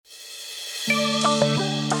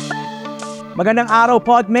Magandang araw,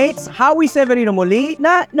 Podmates! Howie Severino muli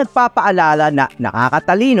na nagpapaalala na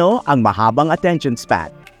nakakatalino ang mahabang attention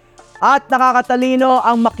span. At nakakatalino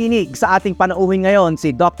ang makinig sa ating panauhin ngayon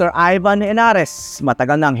si Dr. Ivan Henares,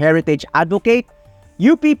 matagal ng heritage advocate,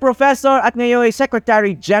 UP professor at ngayon ay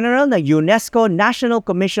Secretary General ng UNESCO National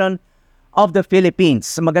Commission of the Philippines.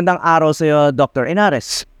 Magandang araw sa iyo, Dr.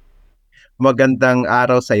 Henares. Magandang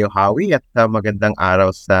araw sa iyo, Howie, at magandang araw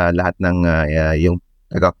sa lahat ng yung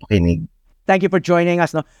tagapakinig. Thank you for joining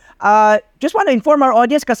us. No? Just want to inform our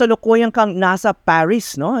audience, kasalukuyan kang nasa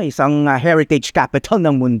Paris, no? Isang heritage capital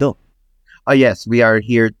ng mundo. Yes, we are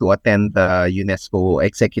here to attend the UNESCO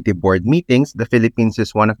Executive Board meetings. The Philippines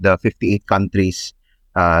is one of the 58 countries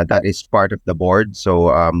that is part of the board. So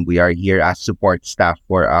we are here as support staff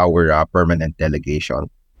for our permanent delegation.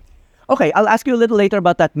 Okay, I'll ask you a little later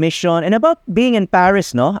about that mission and about being in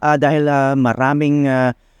Paris, no? Dahil maraming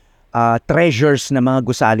treasures na mga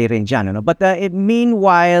gusali rin dyan. Ano? But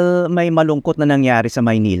meanwhile, may malungkot na nangyari sa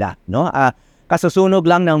Maynila. No? Kasusunog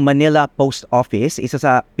lang ng Manila Post Office, isa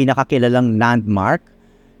sa pinakakilalang landmark.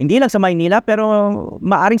 Hindi lang sa Maynila, pero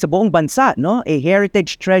maaring sa buong bansa. No? A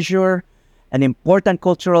heritage treasure, an important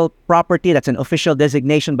cultural property that's an official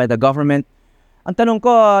designation by the government. Ang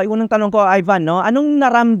unang tanong ko, Ivan, no? Anong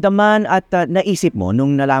naramdaman at naisip mo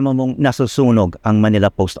nung nalaman mong nasusunog ang Manila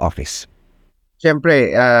Post Office? Siyempre,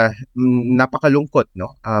 napakalungkot,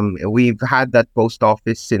 no? We've had that post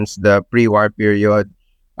office since the pre-war period.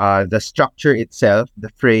 The structure itself, the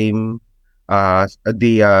frame,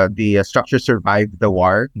 the structure survived the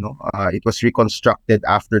war, no? It was reconstructed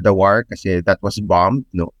after the war kasi that was bombed,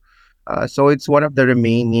 no? So it's one of the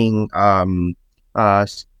remaining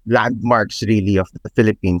landmarks really of the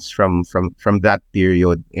Philippines from that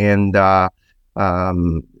period, and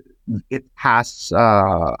it has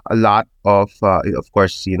a lot of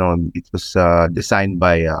course, you know, it was designed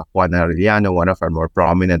by Juan Arellano, one of our more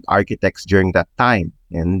prominent architects during that time,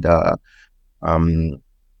 and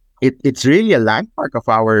it's really a landmark of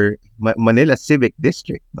our Manila civic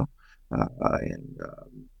district, no?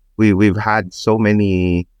 We've had so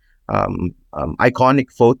many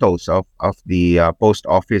iconic photos of the post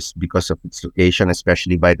office because of its location,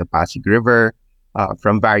 especially by the Pasig River,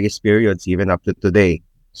 from various periods even up to today.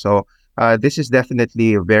 So this is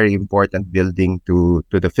definitely a very important building to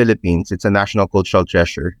the Philippines. It's a national cultural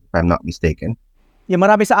treasure, if I'm not mistaken. Yeah,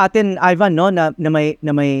 marami sa atin, Ivan, no, na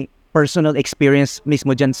may personal experience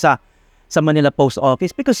mismo dyan sa Manila Post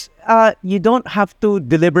Office because you don't have to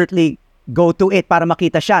deliberately go to it para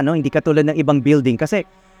makita siya, no? Hindi katulad ng ibang building kasi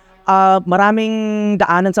maraming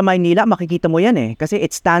daanan sa Maynila, makikita mo yan eh. Kasi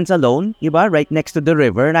it stands alone, diba? Right next to the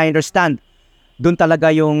river. And I understand, dun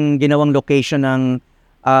talaga yung ginawang location ng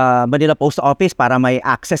Manila Post Office para may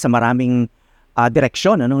access sa maraming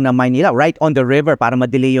direksyon ng Maynila, right on the river para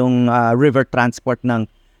madili yung river transport ng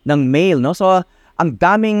mail, no? So ang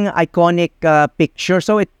daming iconic picture.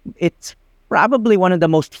 So it's probably one of the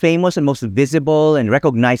most famous and most visible and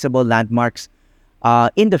recognizable landmarks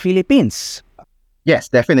in the Philippines. Yes,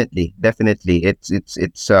 definitely.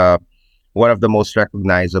 It's one of the most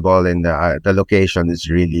recognizable, and the location is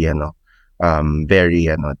really, you know, very,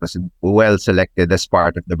 it was well selected as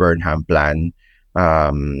part of the Burnham plan.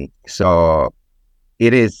 So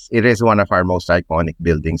it is one of our most iconic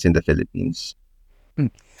buildings in the Philippines.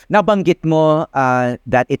 Nabanggit mo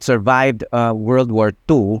that it survived World War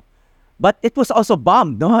II, but it was also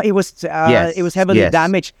bombed, no? It was heavily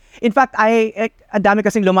damaged. In fact, ang dami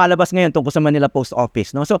kasing lumalabas ngayon tungkol sa Manila Post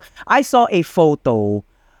Office, no? So I saw a photo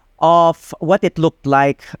of what it looked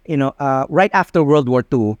like, you know, right after World War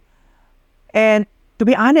II. And to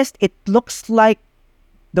be honest, it looks like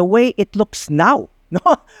the way it looks now, no?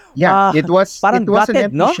 Yeah, it was parang an gutted,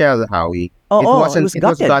 empty no? shell, Howie. Oh, it was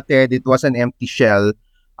gutted. It was an empty shell,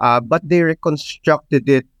 but they reconstructed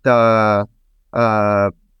it back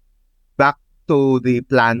to the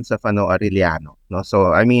plans of Arellano, no?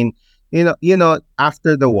 So I mean, you know,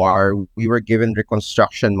 after the war, we were given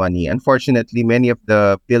reconstruction money. Unfortunately, many of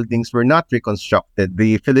the buildings were not reconstructed.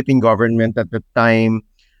 The Philippine government at the time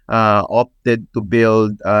opted to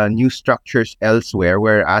build new structures elsewhere,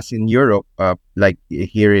 whereas in Europe, like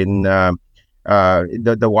here in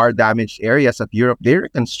the war-damaged areas of Europe, they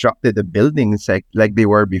reconstructed the buildings like they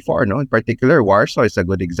were before. No, in particular, Warsaw is a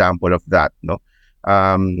good example of that. No,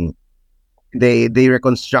 they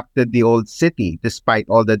reconstructed the old city despite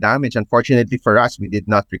all the damage. Unfortunately for us, we did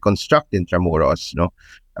not reconstruct Intramuros. No,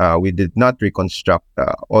 we did not reconstruct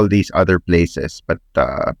all these other places, but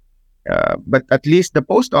at least the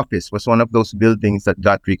post office was one of those buildings that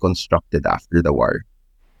got reconstructed after the war.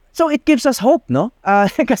 So it gives us hope, no?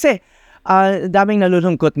 Kasi Daming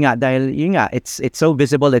nalulungkot nga dahil yun nga, it's so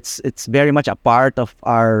visible. It's very much a part of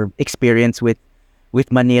our experience with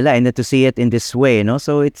Manila, and to see it in this way, no?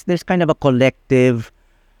 So there's kind of a collective,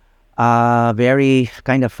 very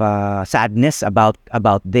kind of sadness about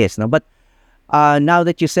this, no? But now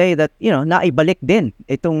that you say that, naibalik din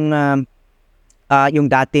itong yung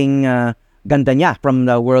dating ganda niya from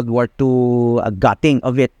the World War II gutting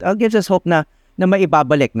of it, gives us hope na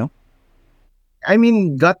maibabalik, no? I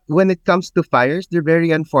mean, when it comes to fires, they're very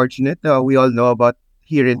unfortunate. We all know about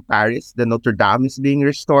here in Paris, the Notre Dame is being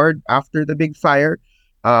restored after the big fire.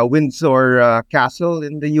 Windsor Castle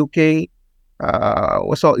in the UK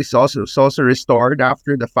is also restored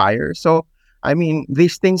after the fire. So, I mean,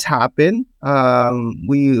 these things happen.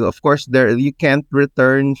 We, of course, you can't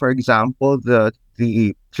return, for example, the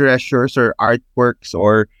treasures or artworks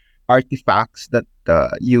or artifacts that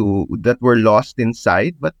were lost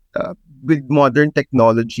inside, but with modern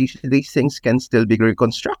technology, these things can still be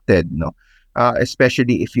reconstructed, no?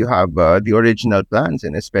 Especially if you have the original plans,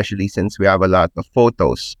 and especially since we have a lot of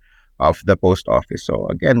photos of the post office. So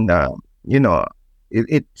again,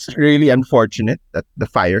 it's really unfortunate that the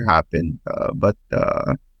fire happened, but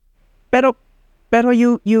Pero but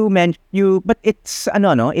it's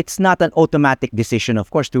it's not an automatic decision,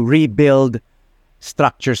 of course, to rebuild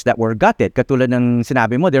structures that were gutted. Katulad ng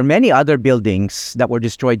sinabi mo, there are many other buildings that were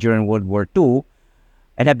destroyed during World War II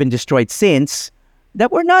and have been destroyed since,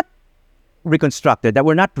 that were not reconstructed, that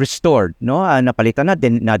were not restored, no? Napalitan na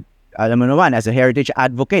din, alam mo naman, as a heritage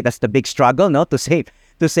advocate, that's the big struggle, no? To save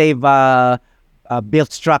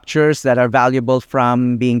built structures that are valuable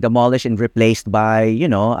from being demolished and replaced by,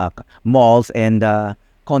 malls and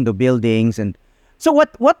condo buildings. And so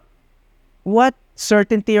what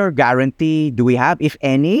certainty or guarantee do we have, if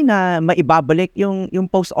any, na maibabalik yung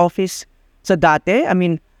post office sa dati? I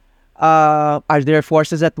mean, are there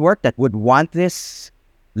forces at work that would want this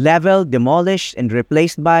level demolished and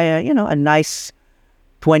replaced by a nice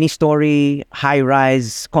 20-story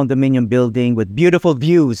high-rise condominium building with beautiful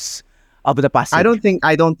views of the Pasig? I don't think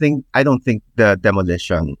the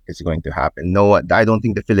demolition is going to happen. No, I don't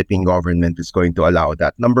think the Philippine government is going to allow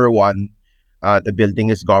that. Number one, the building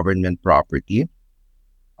is government property.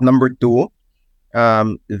 Number two,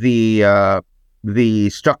 the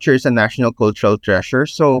structure is a national cultural treasure.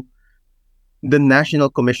 So the National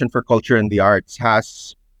Commission for Culture and the Arts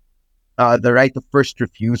has the right of first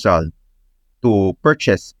refusal to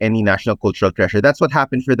purchase any national cultural treasure. That's what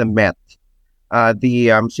happened for the Met.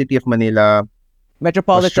 The City of Manila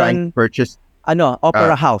Metropolitan was trying to purchase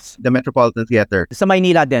Opera House. the Metropolitan Theater. Sa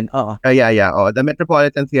Maynila din, oo. Yeah. Oh, the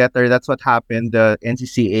Metropolitan Theater, that's what happened. The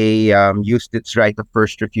NCCA used its right of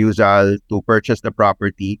first refusal to purchase the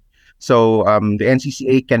property. So the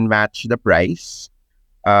NCCA can match the price.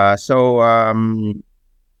 So I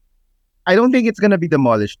don't think it's going to be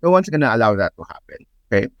demolished. No one's going to allow that to happen.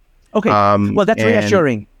 Okay. Well, that's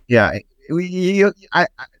reassuring. Yeah.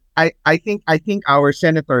 I think our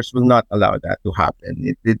senators will not allow that to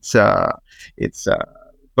happen. It's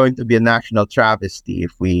going to be a national travesty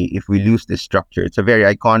if we lose this structure. It's a very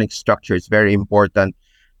iconic structure. It's very important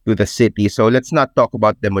to the city. So let's not talk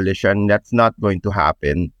about demolition. That's not going to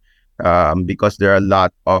happen because there are a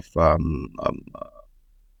lot of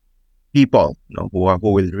people, who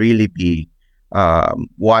will really be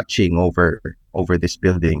watching over this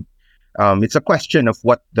building. It's a question of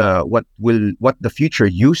what the future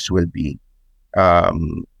use will be,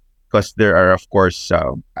 because there are, of course,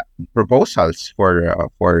 proposals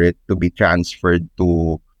for it to be transferred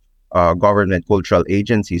to government cultural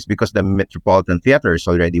agencies, because the Metropolitan Theater is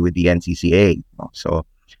already with the NCCA. So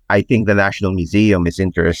I think the National Museum is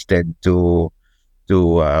interested to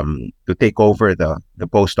take over the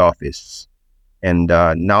post office. And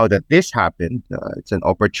now that this happened, it's an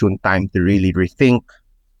opportune time to really rethink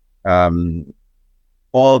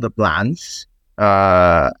all the plans.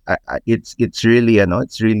 It's really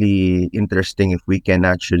it's really interesting if we can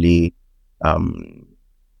actually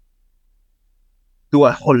do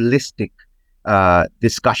a holistic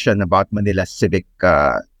discussion about Manila Civic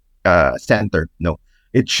Center. No,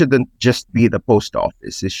 it shouldn't just be the post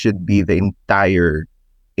office. It should be the entire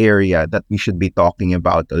area that we should be talking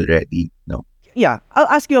about already. No. Yeah, I'll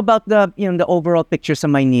ask you about the overall picture sa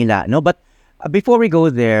Maynila, no? But before we go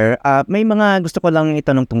there, may mga gusto ko lang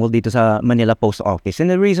itanong tungkol dito sa Manila Post Office. And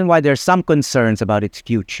the reason why there's some concerns about its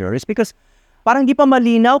future is because parang di pa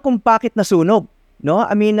malinaw kung bakit nasunog, no?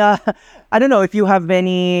 I mean, I don't know if you have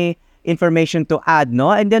any information to add,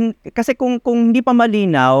 no? And then kasi kung hindi pa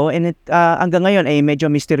malinaw and hanggang ngayon ay medyo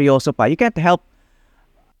misteryoso pa, you can't help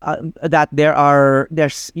that there are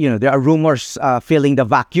rumors filling the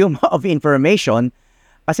vacuum of information.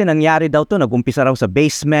 Kasi nangyari daw to, nag-umpisa raw sa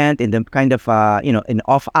basement in the kind of, in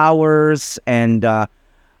off hours and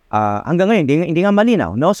hanggang ngayon, hindi nga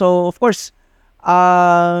malinaw, no? So, of course,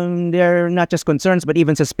 they're not just concerns but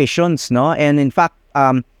even suspicions, no? And in fact,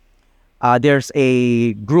 there's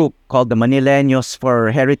a group called the Manileños for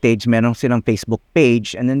Heritage. Meron silang Facebook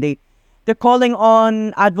page, and then they're calling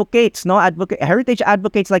on advocates, no? Heritage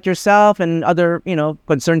advocates like yourself and other,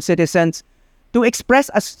 concerned citizens to express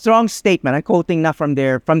a strong statement. I'm quoting now from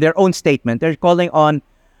their own statement. They're calling on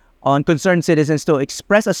concerned citizens to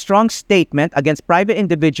express a strong statement against private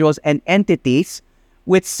individuals and entities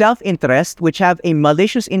with self-interest which have a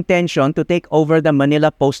malicious intention to take over the Manila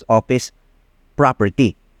Post Office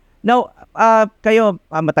property. Now, kayo,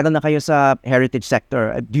 matagal na kayo sa heritage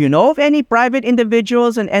sector. Do you know of any private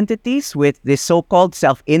individuals and entities with this so-called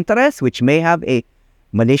self-interest which may have a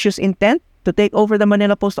malicious intent to take over the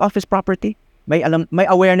Manila Post Office property? May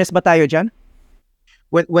awareness ba tayo dyan?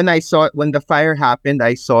 When the fire happened,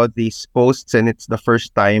 I saw these posts, and it's the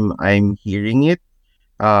first time I'm hearing it.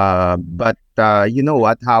 But you know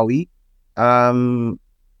what, Howie?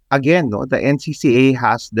 Again, no, the NCCA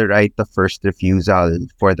has the right of first refusal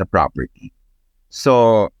for the property.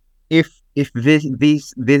 So if the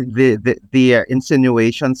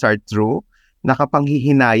insinuations are true,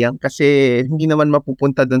 nakapanghihinayang kasi hindi naman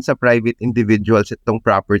mapupunta doon sa private individuals itong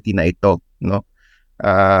property na ito, no?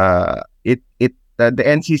 The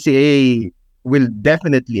NCCA will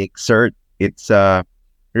definitely exert its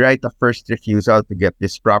right of first refusal to get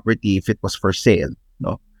this property if it was for sale,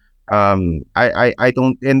 no? I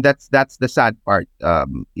don't, and that's the sad part.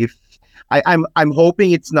 If I'm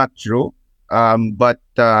hoping it's not true, but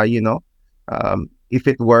if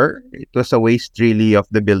it were, it was a waste really of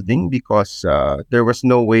the building, because there was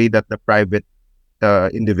no way that the private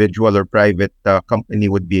individual or private company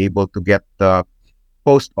would be able to get the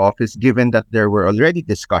post office, given that there were already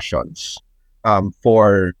discussions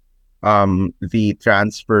for the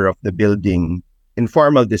transfer of the building,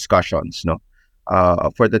 informal discussions, no,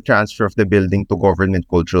 for the transfer of the building to government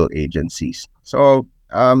cultural agencies. So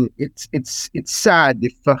it's sad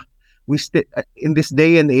if we still, in this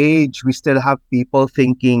day and age, we still have people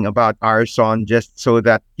thinking about arson just so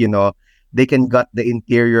that they can gut the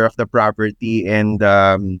interior of the property and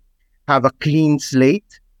have a clean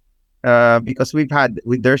slate. Because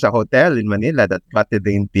there's a hotel in Manila that gutted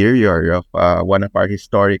the interior of one of our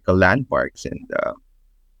historical landmarks, and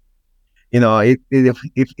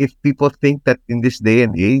if people think that in this day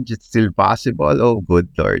and age it's still possible, oh good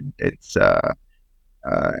Lord, it's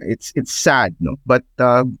sad, no? But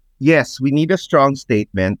yes, we need a strong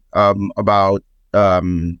statement about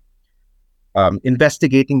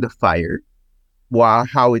investigating the fire,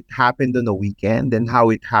 how it happened on the weekend, and how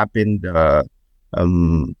it happened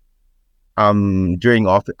during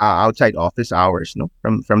outside office hours, no,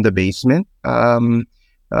 from the basement.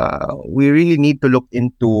 We really need to look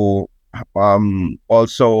into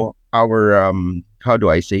also our how do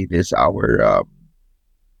I say this, our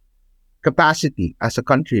capacity as a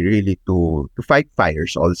country really to fight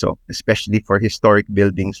fires also, especially for historic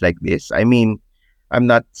buildings like this. I mean, I'm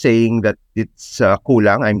not saying that it's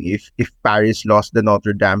kulang. I mean, if Paris lost the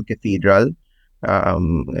Notre Dame Cathedral,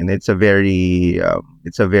 and it's a very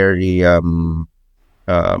it's a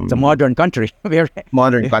modern country.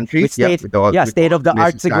 Modern country. With state of the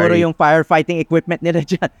art siguro yung firefighting equipment nila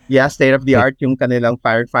dyan. Yeah, state of the art yung kanilang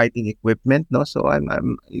firefighting equipment, no. So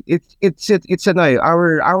it's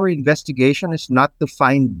our investigation is not to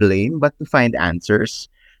find blame but to find answers,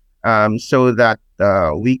 so that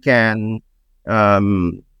we can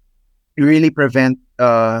really prevent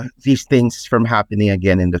these things from happening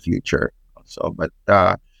again in the future. So, but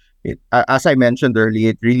as I mentioned earlier,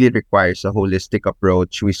 it really requires a holistic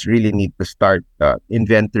approach. We really need to start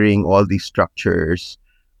inventorying all these structures,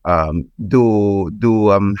 do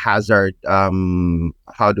hazard,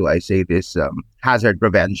 how do I say this, hazard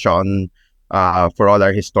prevention for all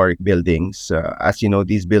our historic buildings. As you know,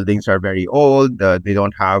 these buildings are very old. They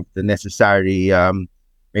don't have the necessary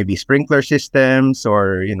maybe sprinkler systems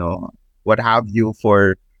or what have you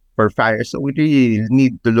for fire. So we really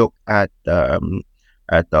need to look at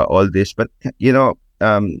all this. But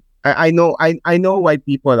I know why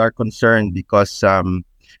people are concerned, because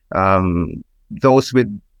those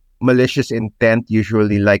with malicious intent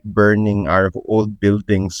usually like burning our old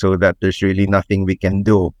buildings so that there's really nothing we can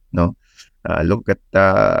do. No, look at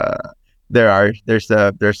there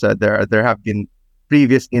have been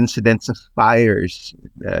previous incidents of fires,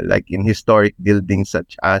 like in historic buildings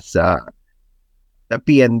such as the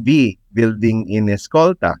PNB building in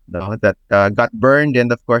Escolta, no, that got burned, and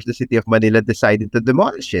of course the city of Manila decided to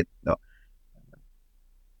demolish it. No,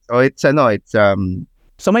 so it's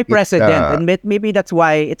So may It precedent, and maybe that's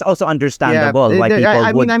why it's also Yeah, understandable why people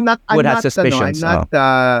I mean, would have suspicions.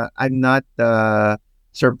 I'm not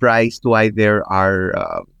surprised why there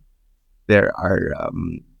are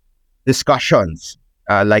discussions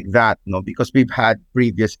like that, no, because we've had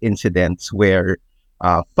previous incidents where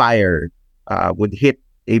fire would hit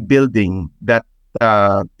a building that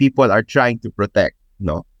people are trying to protect,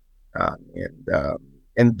 no,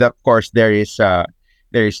 and of course there is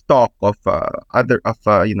talk of other of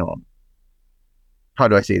how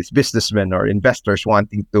do I say this, businessmen or investors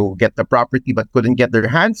wanting to get the property but couldn't get their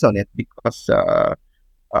hands on it because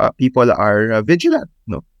people are vigilant,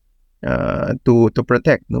 no, to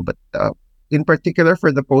protect, no. But in particular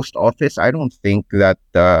for the post office, I don't think that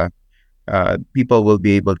people will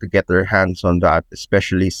be able to get their hands on that,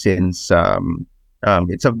 especially since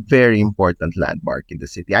it's a very important landmark in the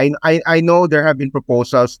city. I know there have been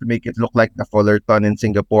proposals to make it look like the Fullerton in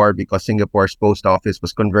Singapore because Singapore's post office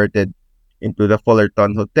was converted into the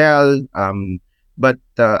Fullerton Hotel. But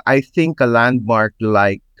I think a landmark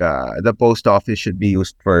like the post office should be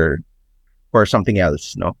used for something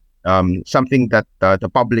else, no? Something that the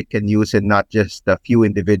public can use and not just a few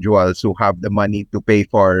individuals who have the money to pay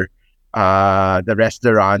for the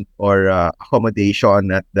restaurant or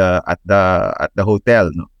accommodation at the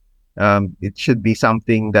hotel, no? It should be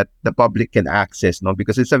something that the public can access, no,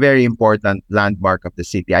 because it's a very important landmark of the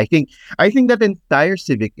city. I think that entire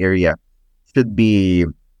civic area should be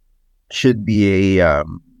should be a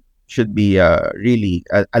really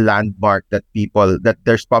a landmark that people that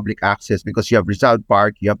there's public access because you have Rizal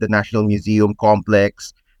Park, you have the National Museum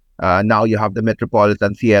complex, now you have the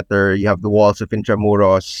Metropolitan Theater, you have the walls of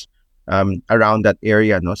Intramuros around that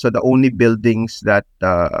area. No, so the only buildings that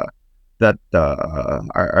are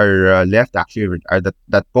left actually are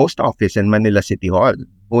that post office and Manila City Hall.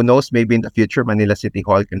 Who knows? Maybe in the future, Manila City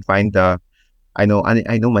Hall can find the. I know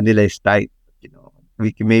Manila is tight. You know,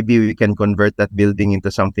 maybe we can convert that building into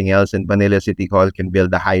something else, and Manila City Hall can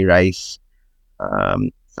build a high rise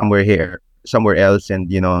somewhere else, and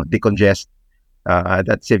decongest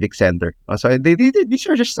that civic center. So these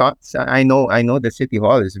are just thoughts. I know the City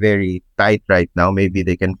Hall is very tight right now. Maybe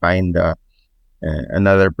they can find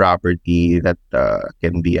another property that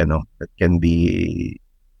can be, that can be,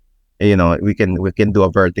 we can do a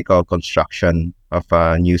vertical construction of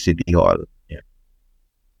a new City Hall.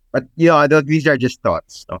 But these are just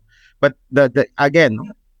thoughts. No? But the again,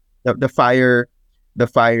 the fire,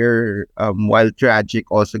 while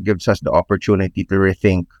tragic, also gives us the opportunity to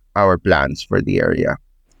rethink our plans for the area.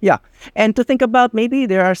 Yeah. And to think about maybe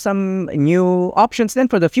there are some new options then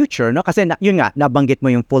for the future, no? Kasi yun nga, nabanggit mo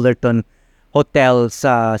yung Fullerton Hotel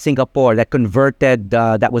sa Singapore that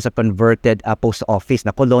was a converted post office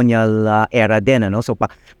na colonial era din, ano? So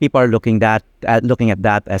people are looking at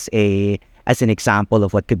that as an example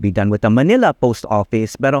of what could be done with the Manila Post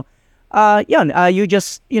Office. Pero you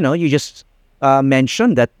just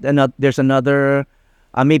mentioned that there's another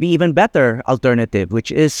maybe even better alternative,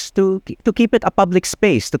 which is to keep it a public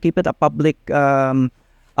space, to keep it a public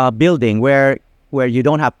building where you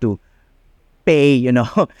don't have to pay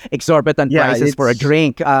exorbitant prices for a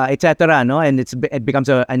drink, etc. No, and it becomes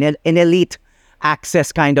an elite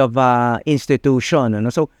access kind of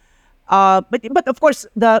institution. So. But of course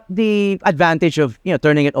the advantage of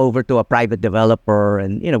turning it over to a private developer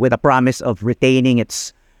and with a promise of retaining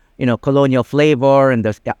its colonial flavor and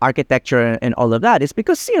the architecture and all of that is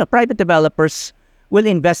because private developers will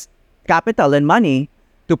invest capital and money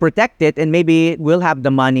to protect it, and maybe will have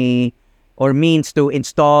the money or means to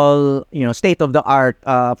install state of the art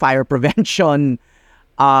fire prevention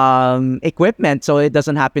equipment so it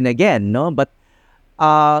doesn't happen again. No, but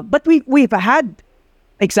we've had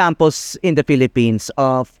examples in the Philippines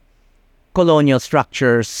of colonial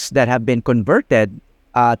structures that have been converted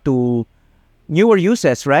to newer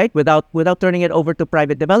uses, right? Without turning it over to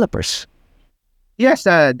private developers. Yes,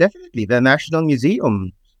 definitely. The National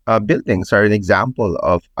Museum buildings are an example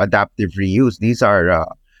of adaptive reuse. These are,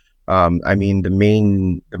 I mean, the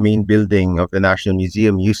main building of the National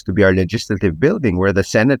Museum used to be our legislative building, where the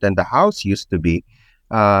Senate and the House used to be.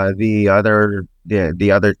 The other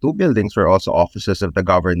two buildings were also offices of the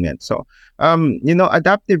government. So,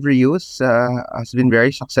 adaptive reuse has been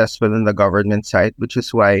very successful in the government side, which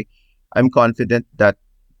is why I'm confident that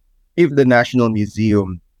if the National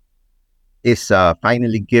Museum is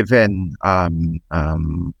finally given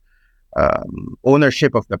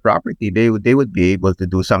ownership of the property, they would be able to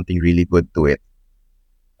do something really good to it.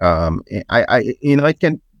 It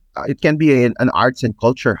can be an arts and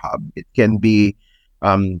culture hub. It can be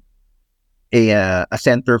a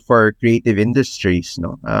center for creative industries.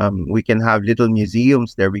 No, we can have little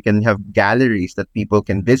museums there. We can have galleries that people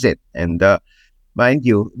can visit. And mind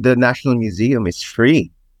you, the National Museum is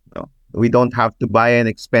free. No, we don't have to buy an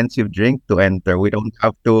expensive drink to enter. We don't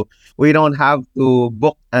have to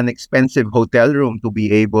book an expensive hotel room to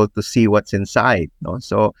be able to see what's inside. No,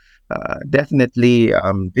 so definitely,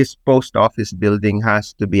 this post office building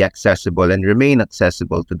has to be accessible and remain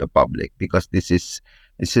accessible to the public, because this is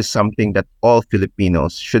something that all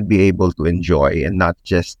Filipinos should be able to enjoy, and not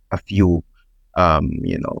just a few,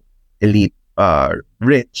 elite,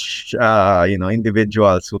 rich,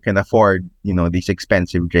 individuals who can afford, these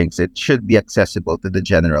expensive drinks. It should be accessible to the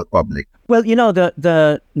general public. Well,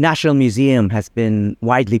 the National Museum has been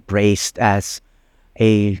widely praised as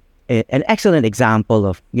an excellent example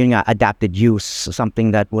of adapted use,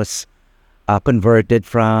 something that was converted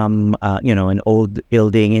from an old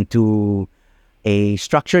building into a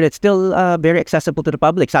structure that's still very accessible to the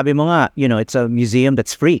public. Sabi mo nga, it's a museum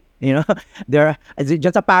that's free.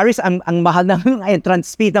 Dyan sa Paris, ang mahal ng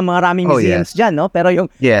entrance fee ng mga raming Oh, museums yes. dyan, no? Pero yung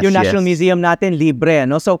National Museum natin, libre,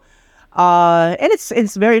 no? So, and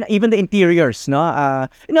it's very, even the interiors, no?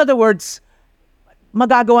 In other words,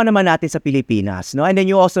 magagawa naman natin sa Pilipinas, no? And then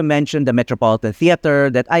you also mentioned the Metropolitan Theater,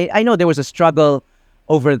 that I know there was a struggle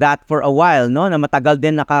over that for a while, no? Na matagal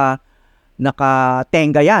din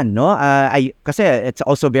nakatenga yan, no? Kasi it's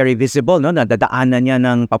also very visible, no? Nadadaanan niya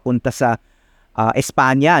ng papunta sa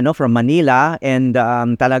Espanya, no? From Manila, and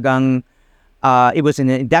talagang it was in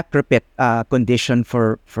a decrepit condition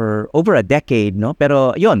for over a decade, no?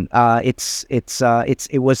 Pero yun, it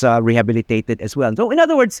was rehabilitated as well. So in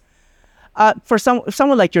other words, for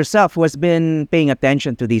someone like yourself who has been paying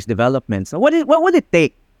attention to these developments, what would it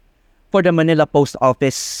take for the Manila Post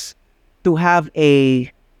Office to have a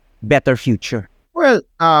better future? Well,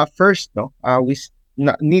 first, no,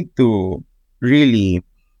 need to really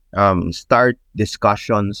start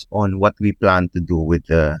discussions on what we plan to do with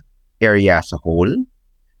the area as a whole.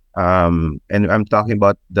 And I'm talking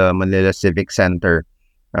about the Manila Civic Center,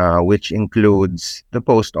 which includes the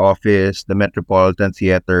post office, the Metropolitan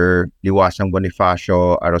Theater, Liwasang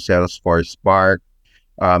Bonifacio, Arrocelos Forest Park,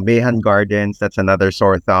 Mayhan Gardens. That's another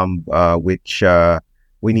sore thumb, which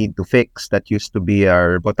we need to fix. That used to be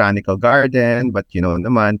our botanical garden, but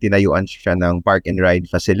naman, tinayuan siya ng park and ride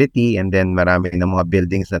facility, and then marami ng mga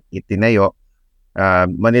buildings that itinayo.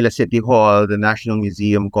 Manila City Hall, the National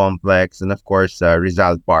Museum Complex, and of course,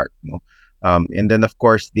 Rizal Park. And then of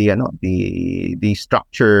course the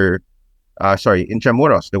structure,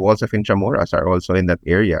 Intramuros, the walls of Intramuros are also in that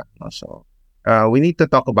area. So we need to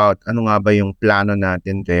talk about ano nga ba yung plano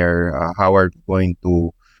natin there, how are we going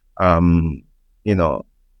to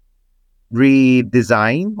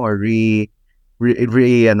redesign or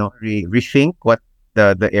rethink what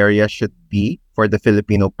the area should be for the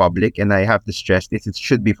Filipino public. And I have to stress this, it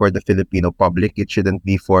should be for the Filipino public. It shouldn't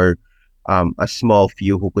be for a small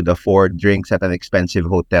few who could afford drinks at an expensive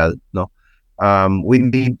hotel. No, we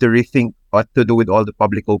need to rethink what to do with all the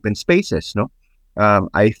public open spaces. No,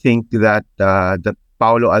 I think that the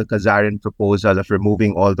Paulo Alcazaran proposal of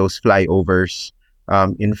removing all those flyovers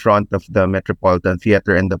in front of the Metropolitan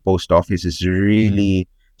Theater and the post office is really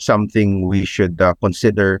something we should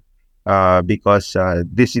consider, because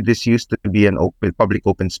this used to be an public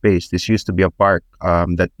open space. This used to be a park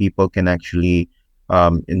that people can actually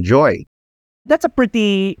enjoy. That's a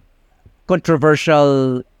pretty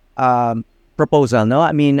controversial proposal, no?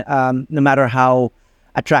 I mean, no matter how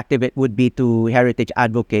attractive it would be to heritage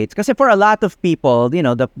advocates. Kasi for a lot of people,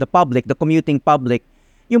 the public, the commuting public,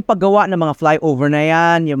 yung paggawa ng mga flyover na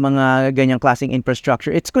yan, yung mga ganyang klaseng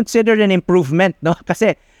infrastructure, it's considered an improvement, no?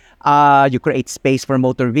 Kasi you create space for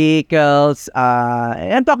motor vehicles.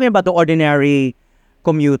 I'm talking about the ordinary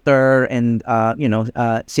commuter and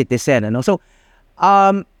citizen, So,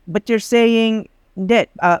 but you're saying that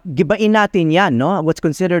gibain natin yan, no? What's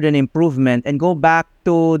considered an improvement, and go back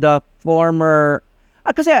to the former.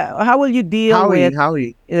 Kasi how will you deal with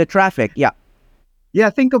the traffic? Yeah. Yeah,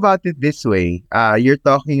 think about it this way. You're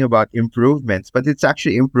talking about improvements, but it's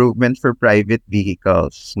actually improvement for private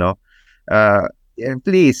vehicles, no?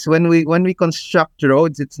 Please, when we construct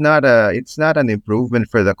roads, it's not an improvement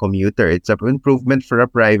for the commuter. It's an improvement for a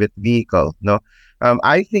private vehicle, no?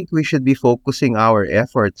 I think we should be focusing our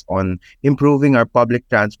efforts on improving our public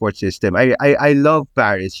transport system. I love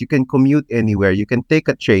Paris. You can commute anywhere. You can take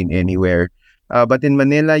a train anywhere. But in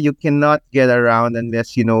Manila, you cannot get around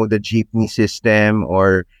unless you know the jeepney system,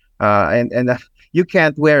 or and you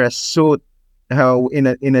can't wear a suit in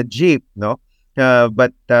a jeep, no.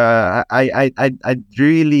 But I'd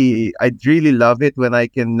really love it when I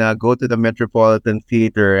can go to the Metropolitan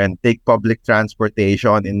Theater and take public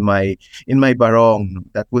transportation in my barong.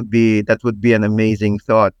 That would be an amazing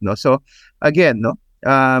thought. No, so again, no,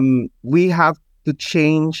 we have to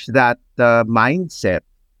change that mindset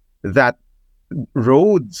that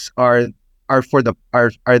roads are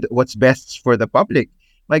what's best for the public.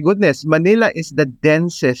 My goodness, Manila is the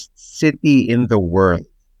densest city in the world.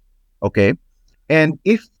 Okay, and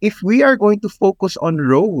if we are going to focus on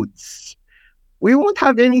roads, we won't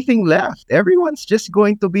have anything left. Everyone's just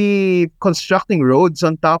going to be constructing roads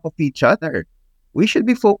on top of each other. We should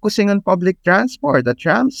be focusing on public transport, a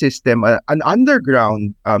tram system, an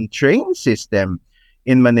underground train system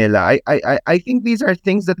in Manila. I think these are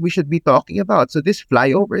things that we should be talking about. So this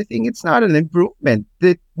flyover thing, it's not an improvement.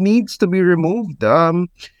 It needs to be removed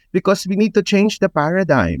because we need to change the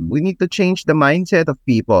paradigm. We need to change the mindset of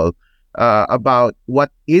people about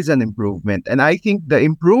what is an improvement. And I think the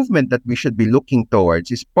improvement that we should be looking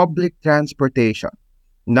towards is public transportation,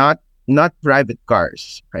 not private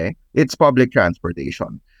cars. Okay, it's public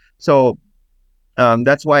transportation. So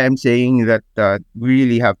that's why I'm saying that we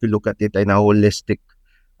really have to look at it in a holistic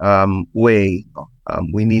way.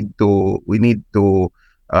 We need to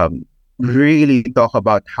really talk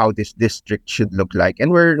about how this district should look like,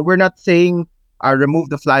 and we're not saying remove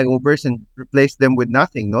the flyovers and replace them with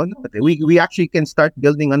nothing. No, no, we actually can start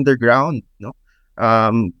building underground. No,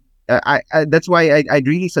 that's why I'd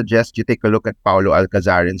really suggest you take a look at Paulo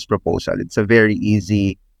Alcazaren's proposal. It's a very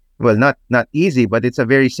easy, well, not easy, but it's a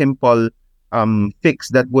very simple fix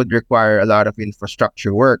that would require a lot of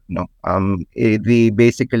infrastructure work. No,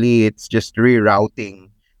 basically it's just rerouting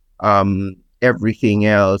everything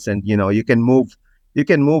else, and you can move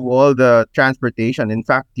all the transportation. In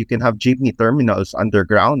fact, you can have jeepney terminals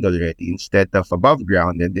underground already instead of above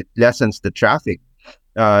ground, and it lessens the traffic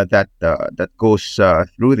that goes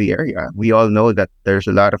through the area. We all know that there's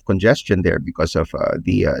a lot of congestion there because of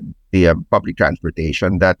the public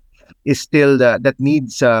transportation that is still that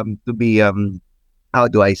needs to be how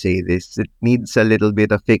do I say this? It needs a little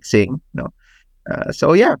bit of fixing. No,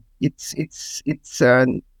 so yeah, it's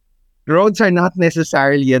roads are not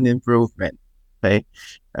necessarily an improvement. Okay,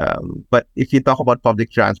 but if you talk about public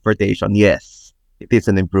transportation, yes, it is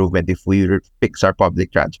an improvement if we fix our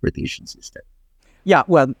public transportation system. Yeah,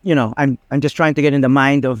 well, I'm just trying to get in the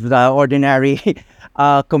mind of the ordinary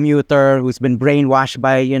commuter who's been brainwashed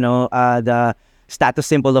by the status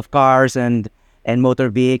symbol of cars and motor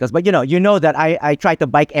vehicles. But that I try to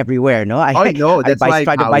bike everywhere. No, Oh no, that's why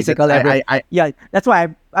try to Howie, bicycle everywhere. Yeah, that's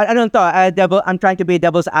why I don't know. I'm trying to be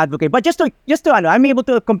devil's advocate, but just to I'm able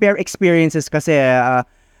to compare experiences. Kasi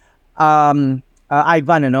Ivan,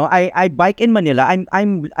 I bike in Manila.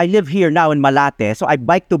 I live here now in Malate, so I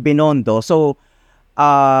bike to Binondo. So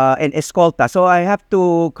and Escolta. So I have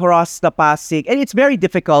to cross the Pasig, and it's very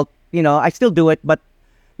difficult. I still do it, but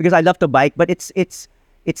because I love to bike, but it's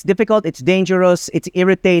difficult, it's dangerous, it's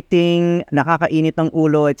irritating, nakakainit ng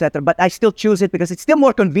ulo, etc. But I still choose it because it's still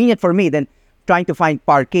more convenient for me than trying to find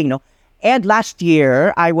parking. No. And last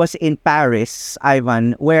year I was in Paris,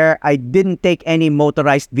 Ivan, where I didn't take any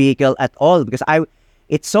motorized vehicle at all because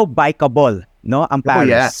it's so bikeable. No, ang Oh Paris.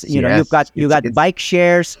 yes, yes. You got It's bike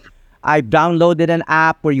shares. I downloaded an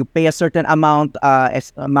app where you pay a certain amount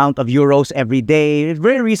of euros every day. It's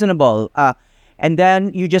very reasonable. And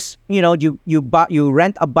then you just you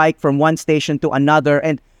rent a bike from one station to another.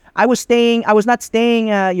 And I was not staying.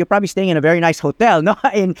 You're probably staying in a very nice hotel, no,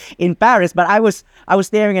 in Paris. But I was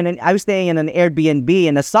staying in an Airbnb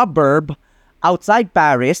in a suburb outside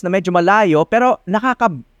Paris na medyo malayo. Pero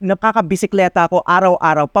nakakabisikleta ako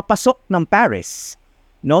araw-araw papasok ng Paris,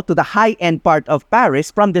 no, to the high-end part of Paris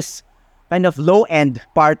from this kind of low-end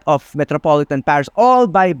part of metropolitan Paris, all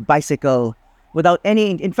by bicycle, without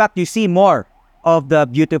any. In fact, you see more of the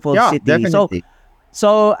beautiful yeah, city. definitely.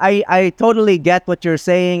 So I totally get what you're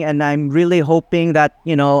saying, and I'm really hoping that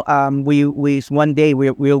we one day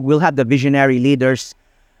we'll have the visionary leaders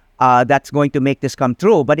that's going to make this come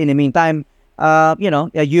true. But in the meantime,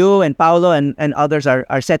 you and Paulo and others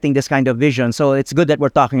are setting this kind of vision. So it's good that we're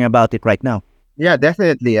talking about it right now. Yeah,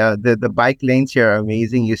 definitely. The bike lanes here are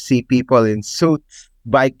amazing. You see people in suits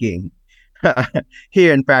biking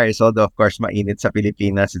here in Paris. Although of course, mainit sa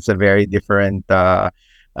Pilipinas, it's a very different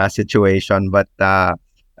situation. But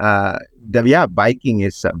biking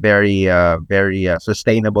is a very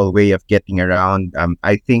sustainable way of getting around.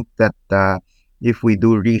 I think that if we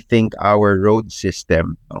do rethink our road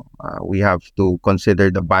system, we have to consider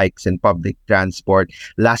the bikes and public transport.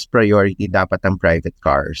 Last priority dapat ang private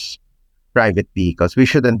cars. private vehicles. We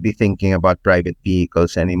shouldn't be thinking about private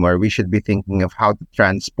vehicles anymore. We should be thinking of how to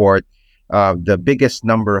transport the biggest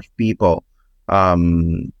number of people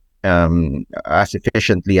um, as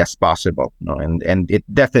efficiently as possible. No? And it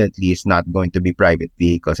definitely is not going to be private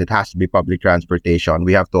vehicles. It has to be public transportation.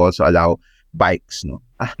 We have to also allow bikes. No,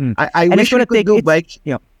 Mm. I And it's wish we gonna could take do it's bikes.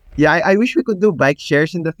 Yeah, I wish we could do bike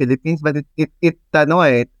shares in the Philippines, but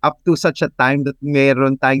up to such a time that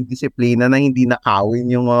meron tayong disiplina na hindi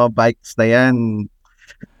nakawin yung mga bikes na yan.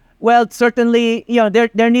 Well, certainly,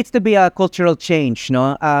 there needs to be a cultural change,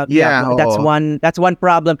 no? Yeah, That's oo. one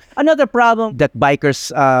problem. Another problem that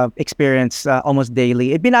bikers experience almost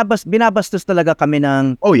daily. Binabastos talaga kami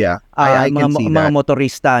ng Oh yeah, I can see mga that.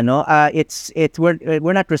 motorista, no? It's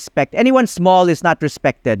we're not respect. Anyone small is not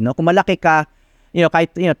respected, no? Kung malaki ka,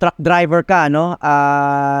 kahit truck driver ka, no?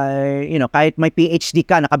 Kahit may PhD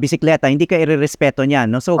ka, nakabisikleta, hindi ka irerespeto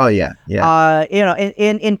niyan, no? So, Oh yeah, yeah.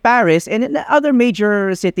 in Paris and in other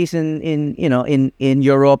major cities in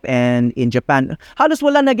Europe and in Japan, halos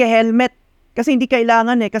wala nag-helmet kasi hindi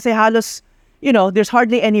kailangan kasi halos there's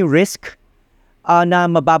hardly any risk na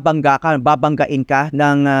babanggain ka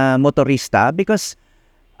ng motorista because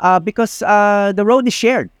the road is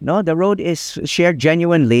shared, no? The road is shared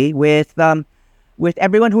genuinely with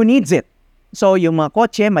everyone who needs it. So yung mga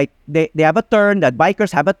kotse, they have a turn, the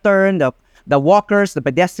bikers have a turn, the walkers, the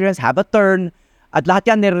pedestrians have a turn, at lahat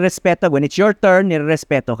yan nirerespeto. When it's your turn,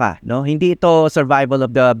 nirerespeto ka, no? Hindi ito survival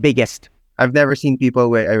of the biggest. I've never seen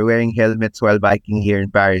people wearing helmets while biking here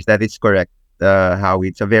in Paris. That is correct. How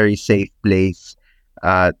it's a very safe place.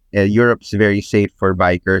 Europe's very safe for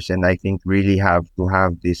bikers, and I think really have to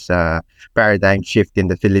have this paradigm shift in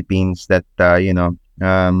the Philippines that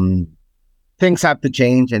things have to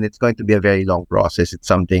change, and it's going to be a very long process. It's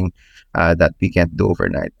something that we can't do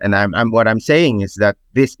overnight. And what I'm saying is that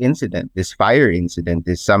this fire incident,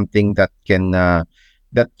 is something that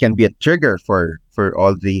can be a trigger for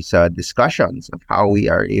all these discussions of how we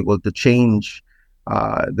are able to change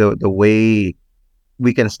the way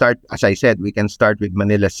we can start. As I said, we can start with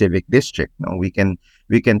Manila Civic District. No, we can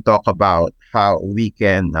talk about how we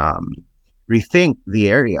can rethink the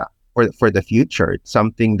area for the future. It's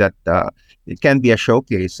something that it can be a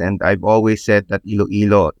showcase, and I've always said that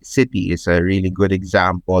Iloilo City is a really good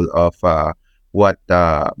example of what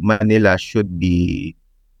Manila should be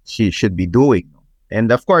doing.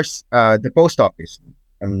 And of course, the post office.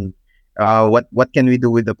 What can we do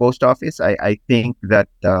with the post office? I think that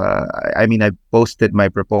I posted my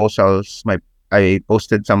proposals. I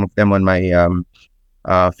posted some of them on my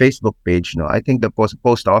Facebook page. No, I think the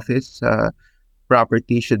post office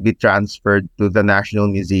property should be transferred to the National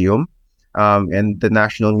Museum, and the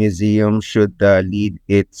National Museum should lead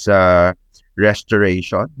its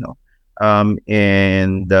restoration. No,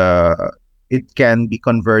 and it can be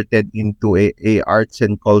converted into a arts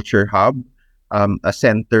and culture hub, a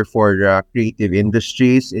center for creative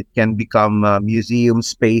industries. It can become museum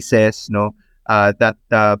spaces, no, that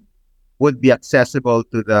would be accessible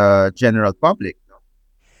to the general public.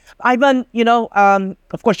 Ivan,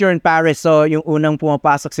 of course you're in Paris, so yung unang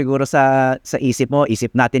pumapasok siguro sa isip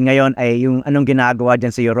natin ngayon ay yung anong ginagawa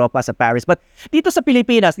diyan sa Europa, sa Paris. But dito sa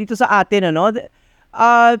Pilipinas, dito sa atin,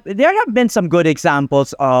 there have been some good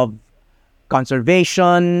examples of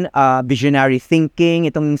conservation, visionary thinking,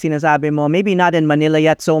 itong sinasabi mo. Maybe not in Manila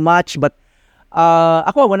yet so much, but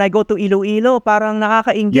ako, when I go to Iloilo, parang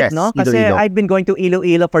nakakainggit, Yes, no? Kasi Iloilo. I've been going to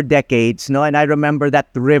Iloilo for decades, no? And I remember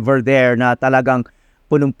that river there na talagang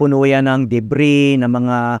punong-puno yan ng debris, ng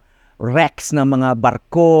mga wrecks ng mga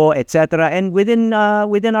barko, etc. And within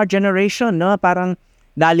our generation, no, parang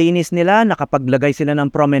nalinis nila, nakapaglagay sila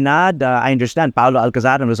ng promenade. I understand Paolo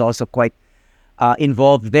Alcazaran was also quite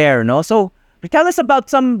involved there, no? So tell us about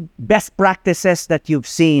some best practices that you've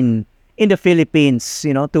seen in the Philippines,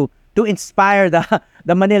 to inspire the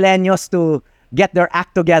Manileños to get their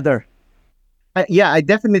act together. I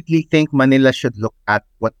definitely think Manila should look at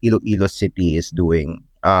what Iloilo City is doing.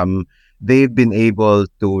 They've been able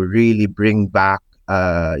to really bring back,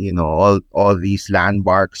 all these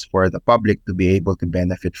landmarks for the public to be able to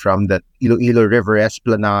benefit from. That Iloilo River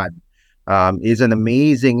Esplanade is an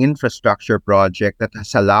amazing infrastructure project that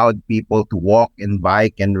has allowed people to walk and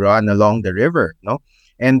bike and run along the river. No,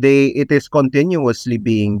 and it is continuously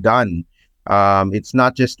being done. It's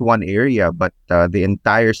not just one area, but the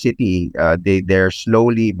entire city. They're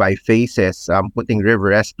slowly by phases putting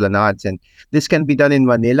river esplanades, and this can be done in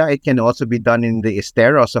Manila. It can also be done in the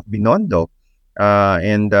esteros of Binondo.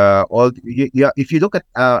 If you look at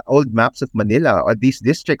old maps of Manila, these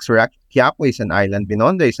districts were actually Quiapo is an island,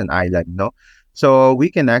 Binondo is an island, no? So we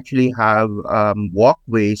can actually have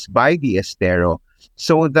walkways by the estero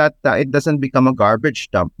so that it doesn't become a garbage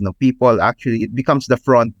dump. No, people actually, it becomes the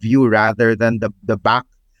front view rather than the back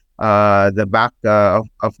of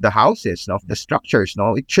the houses, of the structures.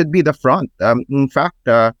 No, it should be the front. In fact,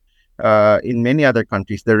 in many other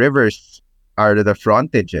countries, the rivers are the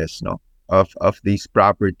frontages, no, of these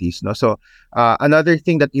properties. No, so another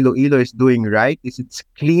thing that Iloilo is doing right is it's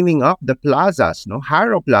cleaning up the plazas. No,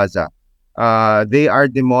 Haro Plaza. They are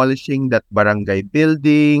demolishing that barangay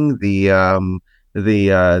building, the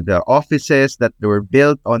offices that were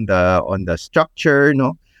built on the structure.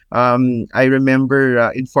 No, I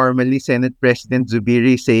remember informally Senate President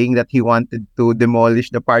Zubiri saying that he wanted to demolish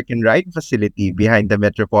the park and ride facility behind the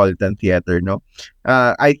Metropolitan Theater. No,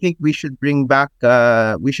 I think we should bring back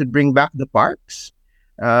the parks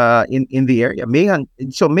in the area.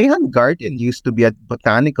 Mayhan Garden used to be a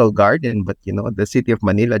botanical garden, but the city of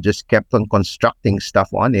Manila just kept on constructing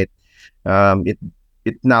stuff on it.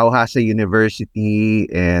 It now has a university,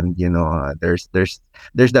 and there's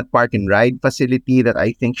that park and ride facility that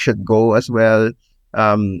I think should go as well.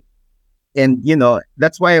 Um, and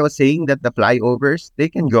that's why I was saying that the flyovers, they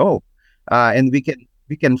can go, and we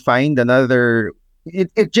can find another.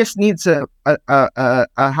 It just needs a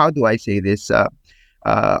how do I say this?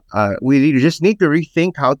 We just need to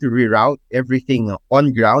rethink how to reroute everything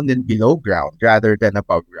on ground and below ground rather than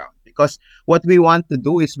above ground. Because what we want to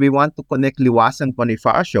do is we want to connect Liwasan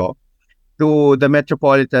Bonifacio to the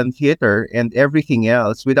Metropolitan Theater and everything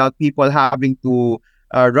else without people having to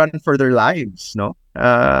run for their lives. No,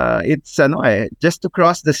 it's just to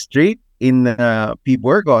cross the street in P.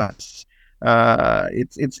 Burgos.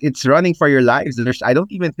 It's running for your lives. I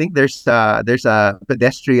don't even think there's a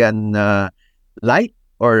pedestrian light,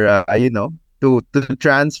 or to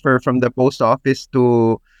transfer from the post office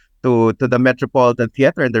to the Metropolitan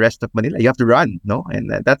Theater and the rest of Manila. You have to run, no,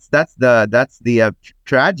 and that's the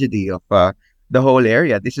tragedy of the whole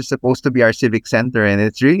area. This is supposed to be our civic center, and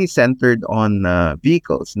it's really centered on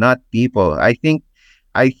vehicles, not people. I think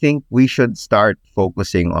we should start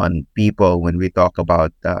focusing on people when we talk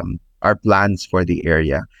about our plans for the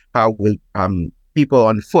area. How will people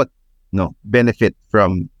on foot no benefit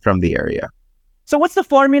from the area? So what's the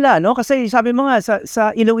formula, no? Kasi sabi mo nga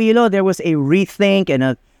sa Iloilo there was a rethink and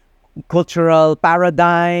a cultural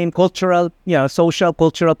paradigm, social,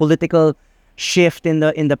 cultural, political shift in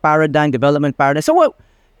the paradigm, development paradigm. So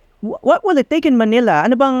what will it take in Manila?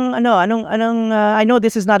 Ano bang anong I know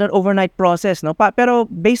this is not an overnight process, no? Pero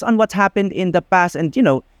based on what's happened in the past, and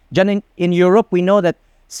dyan in Europe, we know that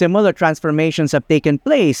similar transformations have taken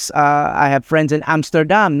place. I have friends in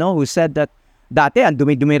Amsterdam, no, who said that dati ang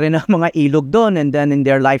dumi-dumi rin ang mga ilog doon, and then in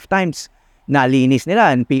their lifetimes nalinis nila,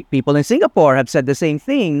 and people in Singapore have said the same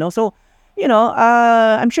thing, no? So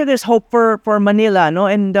I'm sure there's hope for Manila, no,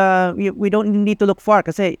 and we don't need to look far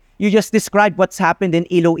kasi you just described what's happened in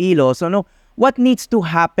Iloilo. So no, what needs to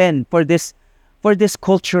happen for this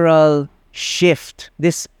cultural shift,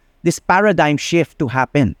 this paradigm shift to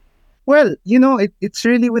happen? Well, it's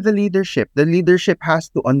really with the leadership. The leadership has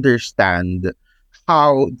to understand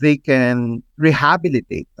how they can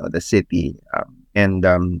rehabilitate the city, and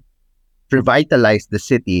revitalize the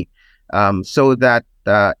city, so that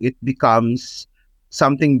it becomes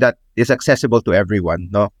something that is accessible to everyone,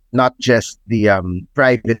 no, not just the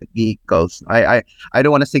private vehicles. I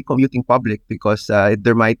don't want to say commuting public, because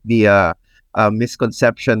there might be a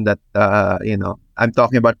misconception that I'm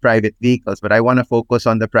talking about private vehicles, but I want to focus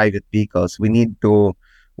on the private vehicles. We need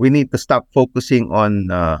to stop focusing on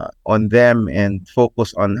them and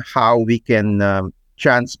focus on how we can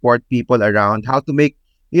transport people around, how to make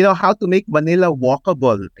Manila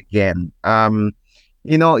walkable again.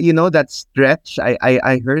 That stretch.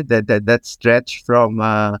 I heard that stretch from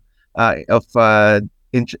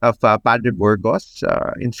Padre Burgos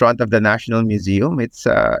in front of the National Museum. It's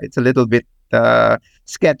a little bit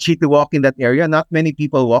sketchy to walk in that area. Not many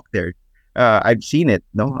people walk there. I've seen it.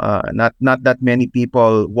 No, not that many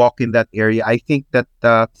people walk in that area. I think that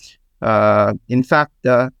in fact,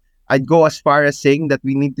 I'd go as far as saying that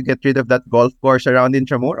we need to get rid of that golf course around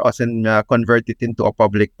Intramuros and convert it into a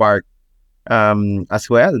public park as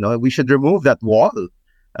well. No, we should remove that wall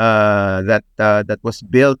that was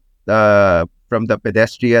built from the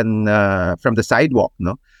from the sidewalk,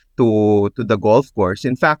 no, to the golf course.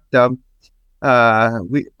 In fact,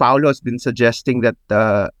 Paolo has been suggesting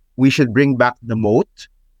that we should bring back the moat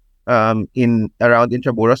in around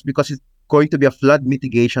Intramuros, because it's going to be a flood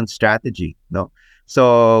mitigation strategy. No,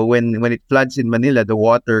 so when it floods in Manila, the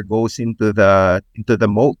water goes into the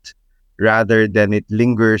moat rather than it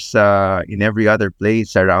lingers in every other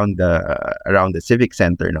place around the civic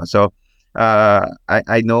center. No, so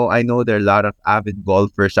I know there are a lot of avid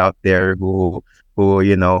golfers out there who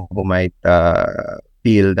who might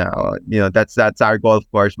feel now, that's our golf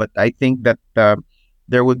course. But I think that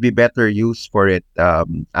there would be better use for it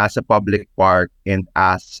as a public park and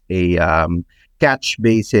as a catch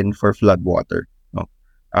basin for floodwater. No?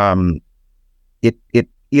 Um, it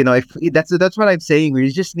if that's what I'm saying.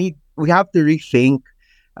 We have to rethink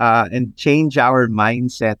and change our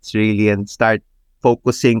mindsets really, and start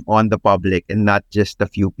focusing on the public and not just a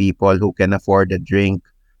few people who can afford a drink,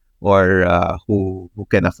 or who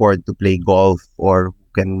can afford to play golf, or who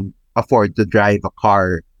can afford to drive a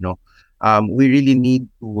car. We really need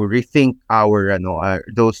to rethink our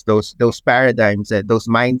those paradigms and those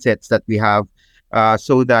mindsets that we have,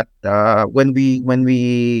 so that when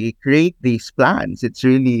we create these plans, it's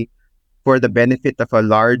really for the benefit of a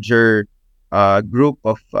larger group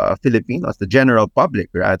of Filipinos, the general public,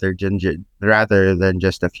 rather than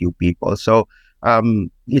just a few people. So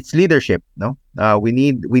it's leadership. No, we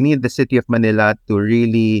need the city of Manila to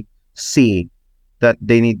really see that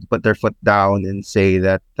they need to put their foot down and say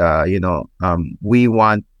that we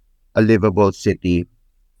want a livable city.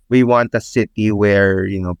 We want a city where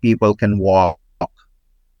people can walk,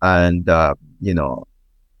 and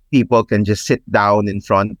people can just sit down in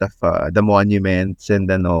front of the monuments, and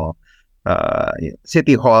then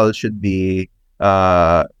City Hall should be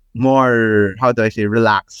more, how do I say,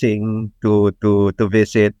 relaxing to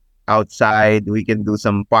visit. Outside, we can do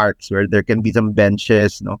some parks where there can be some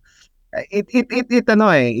benches. No,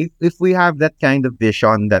 if we have that kind of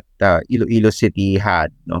vision that Iloilo City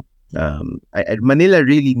had, no, Manila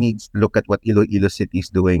really needs to look at what Iloilo City is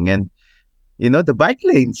doing. And the bike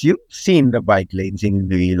lanes. You've seen the bike lanes in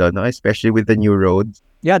Iloilo, no? Especially with the new roads.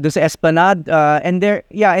 Yeah, doon sa Esplanade, and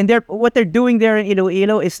what they're doing there in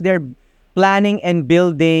Iloilo is they're planning and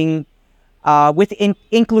building with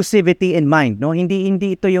inclusivity in mind, no? Hindi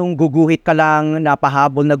ito yung guguhit ka lang,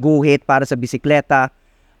 napahabol na guhit para sa bisikleta.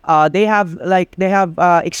 They have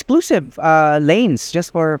exclusive lanes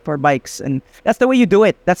just for bikes, and that's the way you do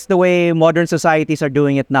it. That's the way modern societies are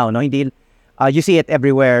doing it now, no? Hindi you see it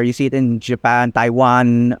everywhere. You see it in Japan,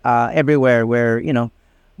 Taiwan, everywhere where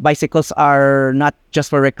bicycles are not just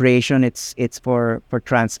for recreation. It's for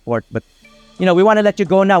transport. But we want to let you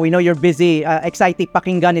go now. We know you're busy. Exciting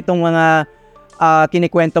pakinggan itong mga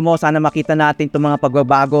kinikwento mo. Sana makita natin itong mga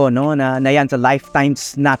pagbabago, no, na yan sa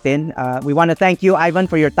lifetimes natin. We want to thank you, Ivan,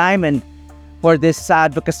 for your time and for this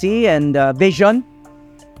advocacy and vision.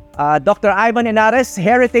 Dr. Ivan Henares,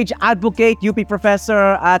 Heritage Advocate, UP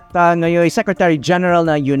Professor at ngayon Secretary General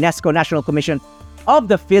ng UNESCO National Commission of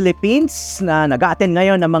the Philippines, na nag-attend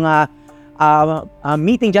ngayon ng mga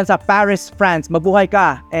meeting dyan sa Paris, France. Mabuhay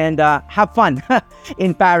ka and have fun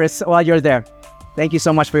in Paris while you're there. Thank you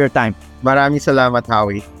so much for your time. Maraming salamat,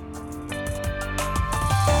 Howie.